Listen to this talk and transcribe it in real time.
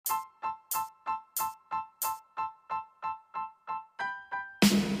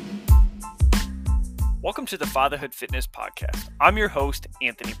Welcome to the Fatherhood Fitness Podcast. I'm your host,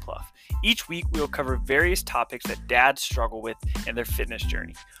 Anthony Pluff. Each week, we will cover various topics that dads struggle with in their fitness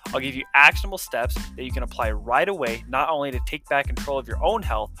journey. I'll give you actionable steps that you can apply right away, not only to take back control of your own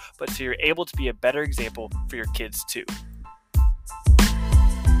health, but so you're able to be a better example for your kids too.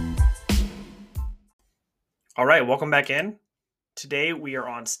 All right, welcome back in. Today, we are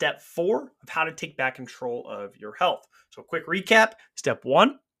on step 4 of how to take back control of your health. So quick recap. Step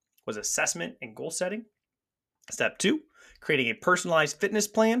 1 was assessment and goal setting. Step 2, creating a personalized fitness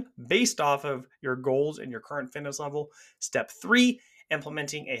plan based off of your goals and your current fitness level. Step 3,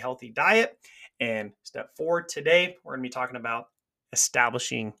 implementing a healthy diet. And step 4, today, we're going to be talking about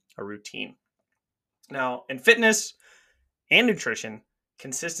establishing a routine. Now, in fitness and nutrition,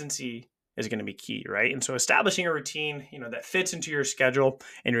 consistency is going to be key, right? And so establishing a routine, that fits into your schedule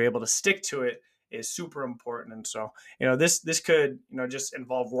and you're able to stick to it is super important. And so, this could, just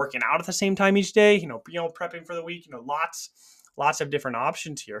involve working out at the same time each day, prepping for the week, lots of different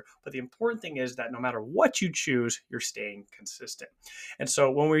options here. But the important thing is that no matter what you choose, you're staying consistent. And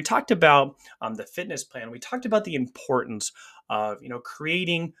so when we talked about the fitness plan, we talked about the importance of,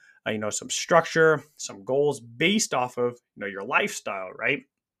 creating, some structure, some goals based off of, your lifestyle, right?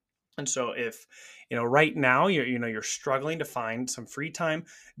 And so if, right now you're struggling to find some free time,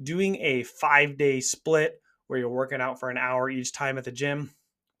 doing a 5-day split where you're working out for an hour each time at the gym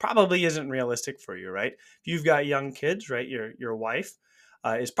probably isn't realistic for you, right? If you've got young kids, right, your wife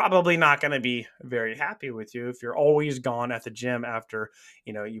is probably not going to be very happy with you if you're always gone at the gym after,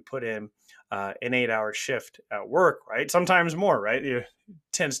 you put in an 8-hour shift at work, right? Sometimes more, right? You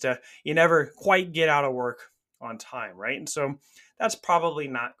never quite get out of work on time, right? And so that's probably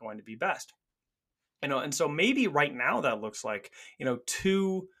not going to be best. And so maybe right now that looks like,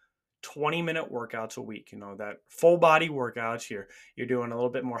 2 20-minute workouts a week, that full body workouts. You're doing a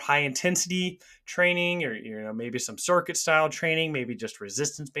little bit more high intensity training, or, maybe some circuit style training, maybe just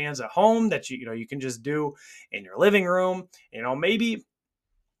resistance bands at home that you can just do in your living room. Maybe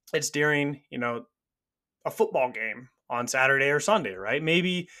it's during, a football game on Saturday or Sunday, right?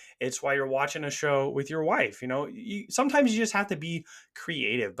 Maybe it's while you're watching a show with your wife. Sometimes you just have to be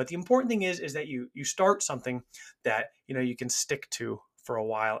creative. But the important thing is that you start something that, you can stick to for a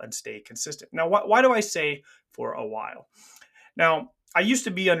while and stay consistent. Now, why do I say for a while? Now, I used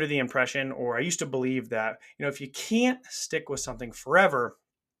to be under the impression, or I used to believe that, if you can't stick with something forever,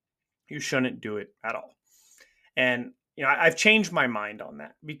 you shouldn't do it at all. And, I've changed my mind on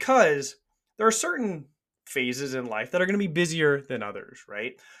that because there are certain phases in life that are going to be busier than others,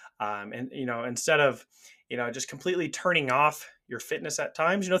 right? And instead of just completely turning off your fitness at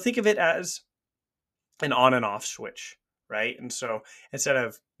times, think of it as an on and off switch, right? And so instead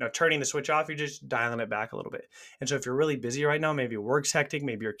of turning the switch off, you're just dialing it back a little bit. And so if you're really busy right now, maybe work's hectic,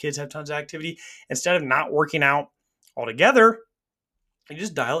 maybe your kids have tons of activity, instead of not working out altogether, you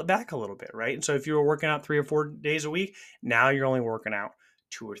just dial it back a little bit, right? And so if you were working out 3 or 4 days a week, now you're only working out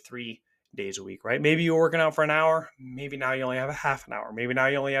 2 or 3 days a week, right? Maybe you're working out for an hour. Maybe now you only have a half an hour. Maybe now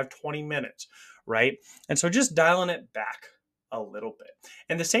you only have 20 minutes, right? And so just dialing it back a little bit.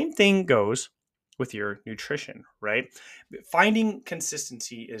 And the same thing goes with your nutrition, right? Finding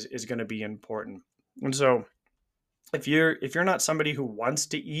consistency is going to be important. And so if you're not somebody who wants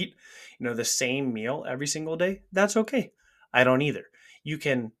to eat, the same meal every single day, that's okay. I don't either. You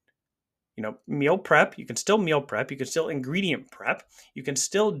can meal prep. You can still meal prep. You can still ingredient prep. You can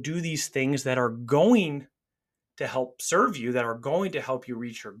still do these things that are going to help serve you, that are going to help you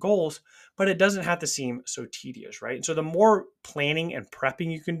reach your goals, but it doesn't have to seem so tedious, right? And so the more planning and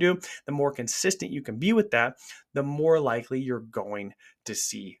prepping you can do, the more consistent you can be with that, the more likely you're going to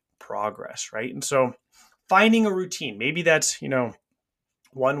see progress, right? And so finding a routine, maybe that's,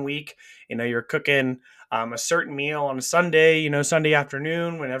 1 week, you're cooking a certain meal on a Sunday, Sunday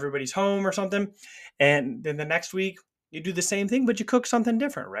afternoon when everybody's home or something. And then the next week you do the same thing, but you cook something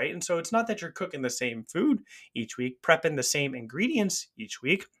different, right? And so it's not that you're cooking the same food each week, prepping the same ingredients each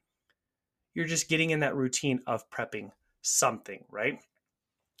week. You're just getting in that routine of prepping something, right?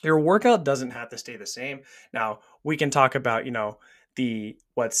 Your workout doesn't have to stay the same. Now, we can talk about,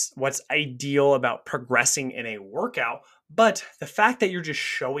 what's ideal about progressing in a workout, but the fact that you're just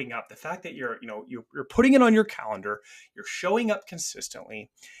showing up, the fact that you're putting it on your calendar, you're showing up consistently,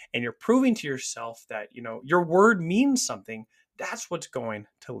 and you're proving to yourself that, your word means something, that's what's going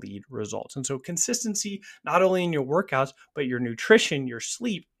to lead results. And so consistency, not only in your workouts, but your nutrition, your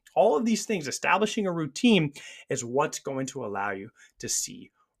sleep, all of these things, establishing a routine is what's going to allow you to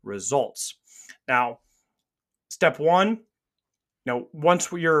see results. Now, step 1,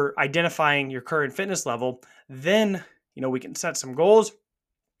 once you're identifying your current fitness level, then, we can set some goals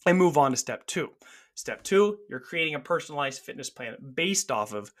and move on to step 2. Step 2, you're creating a personalized fitness plan based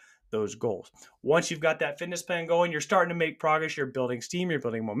off of those goals. Once you've got that fitness plan going, you're starting to make progress, you're building steam, you're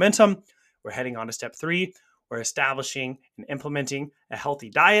building momentum. We're heading on to step 3. We're establishing and implementing a healthy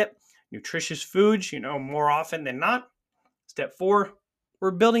diet, nutritious foods, more often than not. Step 4,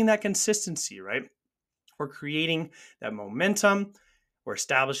 we're building that consistency, right? We're creating that momentum. We're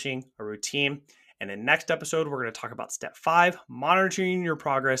establishing a routine. And in the next episode, we're going to talk about step 5, monitoring your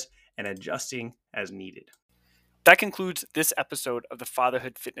progress and adjusting as needed. That concludes this episode of the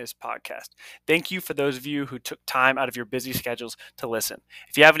Fatherhood Fitness Podcast. Thank you for those of you who took time out of your busy schedules to listen.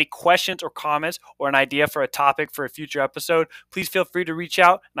 If you have any questions or comments or an idea for a topic for a future episode, please feel free to reach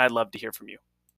out, and I'd love to hear from you.